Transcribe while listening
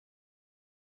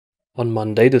On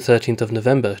Monday, the 13th of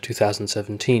November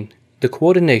 2017, the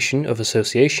Coordination of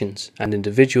Associations and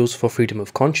Individuals for Freedom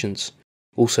of Conscience,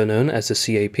 also known as the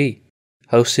CAP,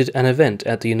 hosted an event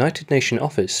at the United Nations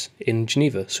office in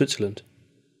Geneva, Switzerland.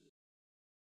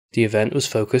 The event was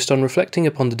focused on reflecting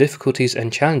upon the difficulties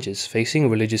and challenges facing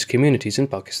religious communities in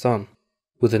Pakistan,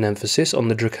 with an emphasis on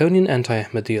the draconian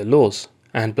anti-Ahmadiyya laws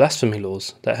and blasphemy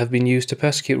laws that have been used to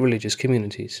persecute religious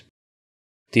communities.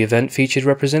 The event featured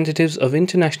representatives of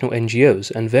international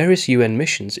NGOs and various UN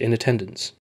missions in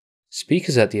attendance.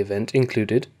 Speakers at the event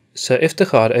included Sir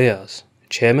Iftikhar Ayaz,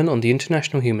 Chairman on the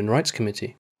International Human Rights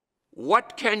Committee.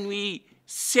 What can we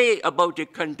say about a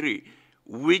country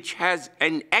which has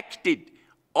enacted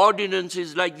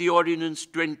ordinances like the Ordinance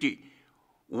 20,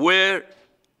 where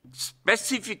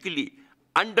specifically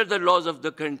under the laws of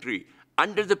the country,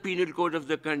 under the penal code of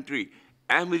the country,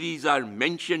 Ahmadis are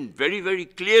mentioned very, very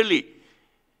clearly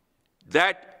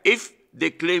that if they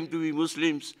claim to be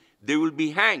Muslims, they will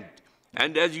be hanged.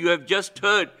 And as you have just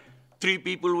heard, 3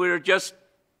 people were just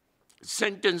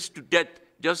sentenced to death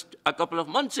just a couple of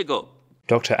months ago.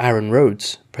 Dr. Aaron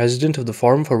Rhodes, President of the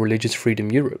Forum for Religious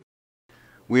Freedom Europe.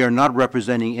 We are not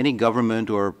representing any government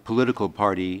or political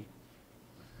party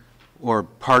or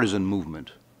partisan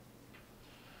movement.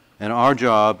 And our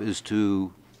job is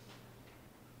to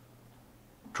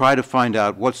try to find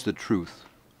out what's the truth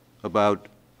about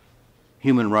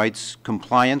human rights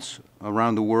compliance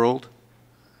around the world,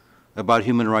 about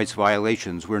human rights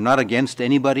violations. We're not against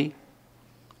anybody.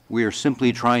 We are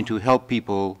simply trying to help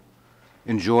people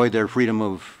enjoy their freedom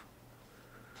of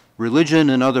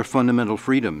religion and other fundamental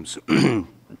freedoms. And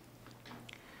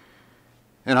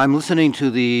I'm listening to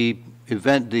the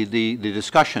event, the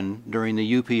discussion during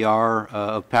the UPR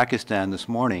of Pakistan this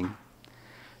morning,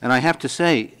 and I have to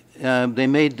say, they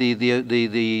made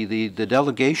the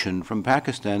delegation from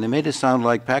Pakistan, they made it sound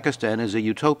like Pakistan is a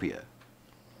utopia.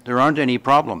 There aren't any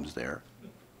problems there.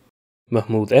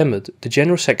 Mahmoud Ahmad, the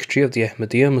General Secretary of the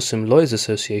Ahmadiyya Muslim Lawyers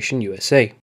Association,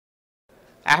 USA.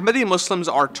 Ahmadi Muslims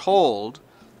are told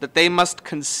that they must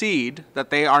concede that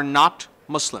they are not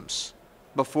Muslims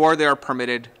before they are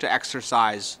permitted to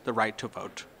exercise the right to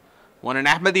vote. When an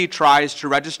Ahmadi tries to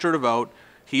register to vote,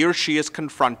 he or she is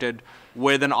confronted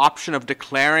with an option of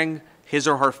declaring his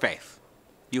or her faith.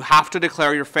 You have to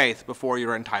declare your faith before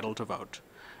you're entitled to vote.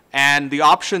 And the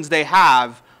options they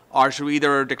have are to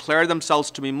either declare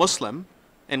themselves to be Muslim,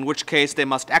 in which case they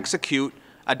must execute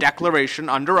a declaration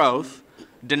under oath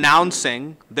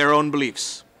denouncing their own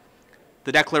beliefs.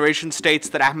 The declaration states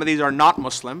that Ahmadis are not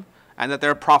Muslim and that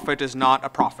their prophet is not a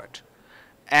prophet.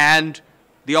 And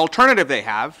the alternative they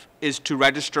have is to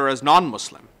register as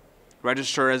non-Muslim,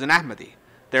 register as an Ahmadi,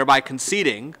 thereby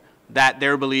conceding that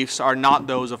their beliefs are not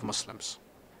those of Muslims.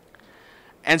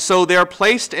 And so they're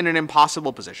placed in an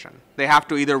impossible position. They have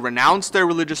to either renounce their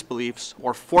religious beliefs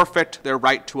or forfeit their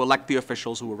right to elect the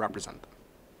officials who will represent them.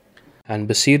 And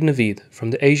Basir Naveed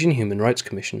from the Asian Human Rights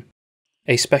Commission.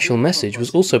 A special message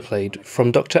was also played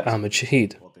from Dr. Ahmad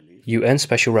Shahid, UN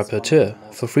Special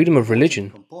Rapporteur for Freedom of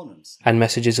Religion, and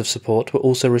messages of support were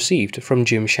also received from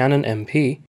Jim Shannon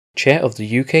MP, Chair of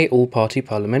the UK All-Party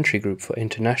Parliamentary Group for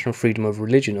International Freedom of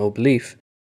Religion or Belief,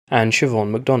 and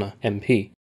Siobhan McDonough,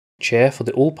 MP, Chair for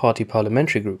the All-Party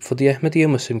Parliamentary Group for the Ahmadiyya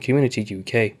Muslim Community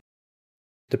UK.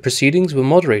 The proceedings were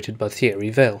moderated by Thierry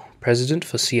Veil, President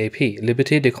for CAP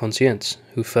Liberté de Conscience,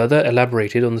 who further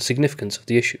elaborated on the significance of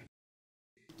the issue.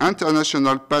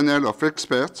 International panel of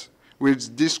experts will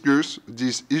discuss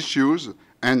these issues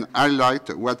and highlight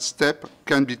what steps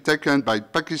can be taken by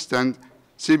Pakistan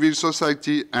civil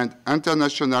society and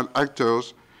international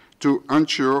actors to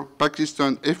ensure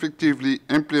Pakistan effectively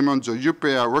implements the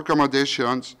UPR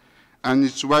recommendations and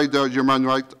its wider human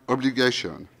rights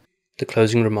obligation. The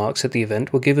closing remarks at the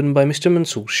event were given by Mr.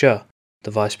 Mansoor Shah, the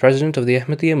Vice President of the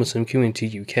Ahmadiyya Muslim Community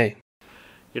UK.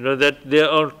 That there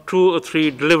are 2 or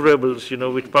 3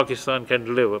 deliverables, which Pakistan can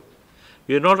deliver.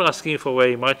 We are not asking for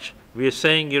very much. We are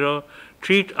saying,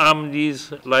 treat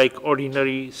Ahmadis like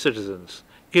ordinary citizens.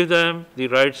 Give them the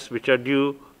rights which are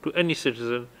due to any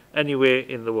citizen anywhere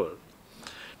in the world.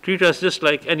 Treat us just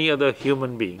like any other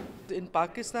human being. In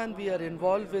Pakistan, we are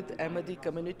involved with Ahmadi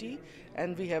community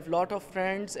and we have a lot of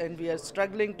friends and we are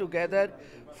struggling together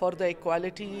for the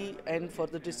equality and for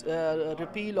the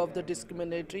repeal of the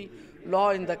discriminatory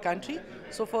law in the country.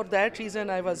 So for that reason,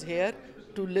 I was here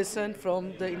to listen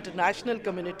from the international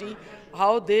community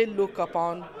how they look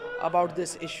upon about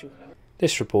this issue.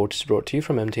 This report is brought to you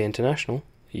from MT International,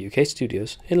 UK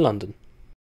studios in London.